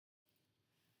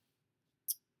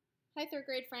Hi, third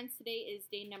grade friends. Today is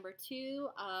day number 2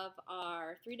 of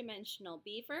our three-dimensional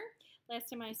beaver. Last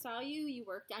time I saw you, you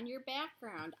worked on your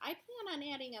background. I plan on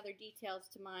adding other details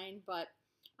to mine, but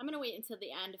I'm going to wait until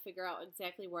the end to figure out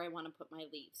exactly where I want to put my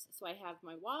leaves. So I have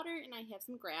my water and I have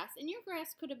some grass. And your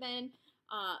grass could have been,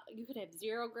 you could have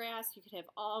zero grass, you could have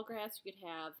all grass, you could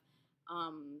have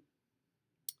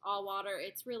all water.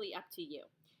 It's really up to you.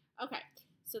 Okay,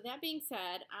 so that being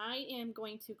said, I am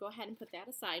going to go ahead and put that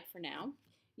aside for now.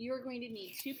 You are going to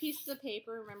need 2 pieces of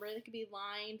paper. Remember, it could be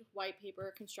lined white paper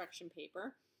or construction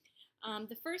paper.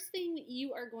 The first thing that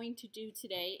you are going to do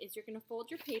today is you're going to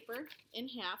fold your paper in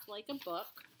half like a book.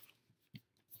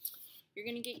 You're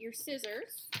going to get your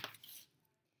scissors,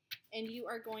 and you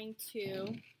are going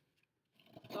to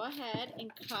go ahead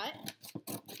and cut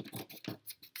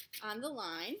on the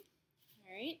line.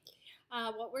 All right.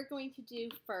 What we're going to do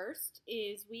first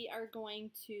is we are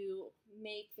going to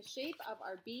make the shape of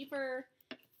our beaver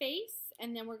face,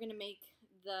 and then we're going to make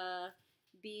the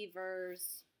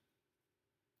beaver's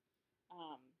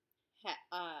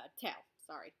tail.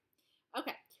 Sorry.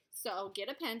 Okay, so get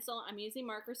a pencil. I'm using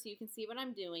marker so you can see what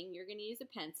I'm doing. You're going to use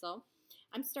a pencil.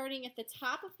 I'm starting at the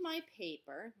top of my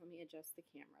paper. Let me adjust the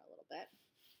camera a little bit.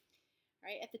 All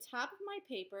right, at the top of my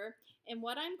paper, and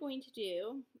what I'm going to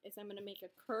do is I'm going to make a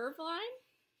curved line,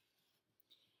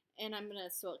 and I'm going to,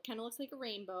 so it kind of looks like a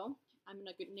rainbow. I'm going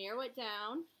to narrow it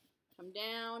down, come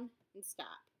down, and stop.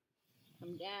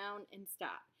 Come down and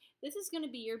stop. This is going to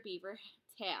be your beaver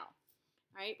tail.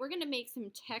 All right, we're going to make some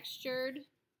textured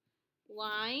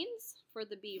lines for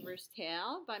the beaver's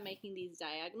tail by making these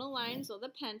diagonal lines with a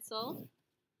pencil.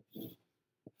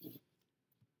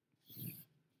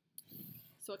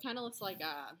 So it kind of looks like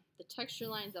the texture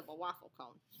lines of a waffle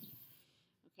cone.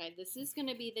 Okay, this is going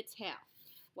to be the tail.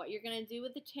 What you're going to do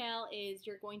with the tail is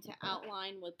you're going to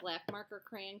outline with black marker,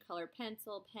 crayon, color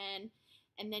pencil, pen,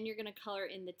 and then you're going to color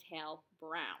in the tail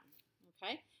brown.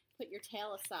 Okay, put your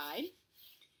tail aside.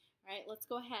 All right, let's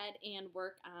go ahead and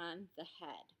work on the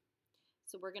head.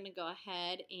 So we're going to go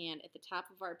ahead and at the top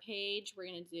of our page, we're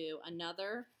going to do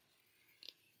another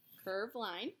curved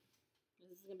line.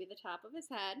 This is going to be the top of his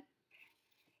head.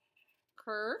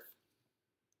 Curve,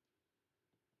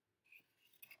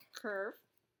 curve.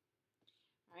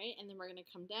 All right, and then we're going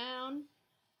to come down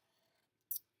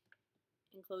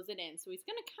and close it in. So he's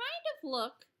going to kind of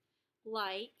look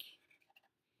like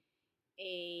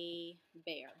a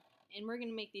bear. And we're going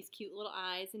to make these cute little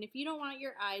eyes. And if you don't want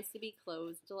your eyes to be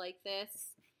closed like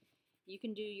this, you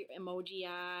can do your emoji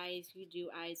eyes, you do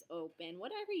eyes open,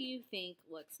 whatever you think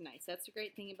looks nice. That's the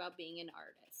great thing about being an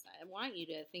artist. I want you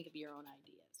to think of your own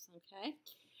ideas, okay?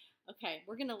 Okay,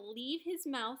 we're going to leave his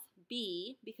mouth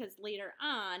be because later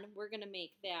on we're going to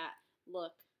make that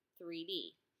look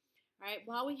 3D. All right,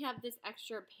 while we have this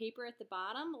extra paper at the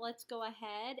bottom, let's go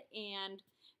ahead and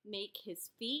make his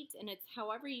feet, and it's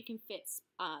however you can fit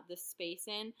the space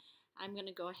in. I'm going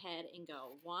to go ahead and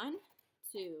go 1,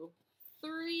 2,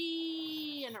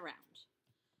 3, and around.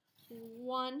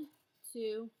 1,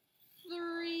 2,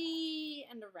 3,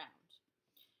 and around.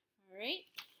 All right.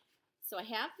 So I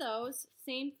have those.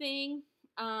 Same thing.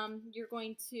 You're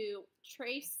going to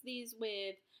trace these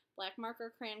with black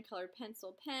marker, crayon, colored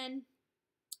pencil, pen,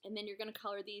 and then you're going to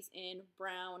color these in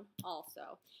brown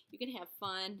also. You can have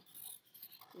fun,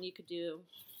 and you could do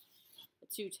a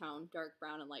two-tone, dark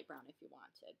brown and light brown if you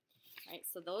wanted. All right,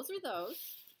 so those are those,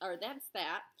 or that's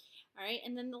that. All right,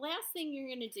 and then the last thing you're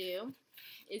going to do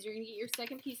is you're going to get your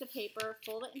second piece of paper,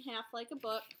 fold it in half like a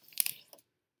book,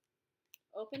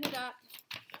 open it up,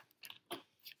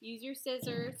 use your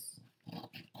scissors,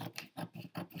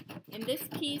 and this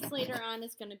piece later on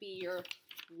is going to be your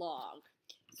log.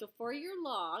 So for your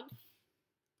log,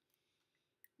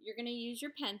 you're going to use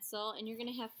your pencil and you're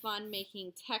going to have fun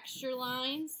making texture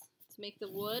lines to make the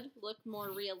wood look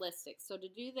more realistic. So to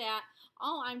do that,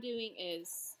 all I'm doing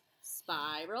is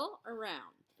spiral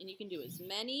around, and you can do as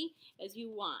many as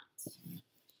you want.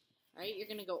 All right, you're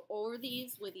going to go over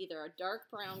these with either a dark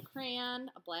brown crayon,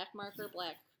 a black marker,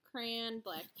 black crayon,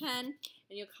 black pen,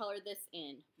 and you'll color this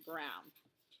in brown.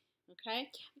 Okay,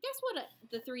 I guess what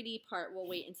the 3D part will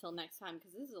wait until next time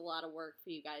because this is a lot of work for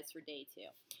you guys for day 2.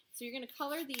 So you're going to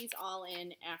color these all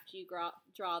in after you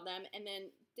draw them, and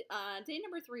then day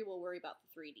number 3 we'll worry about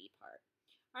the 3D part.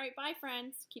 All right, bye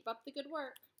friends. Keep up the good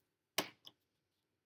work.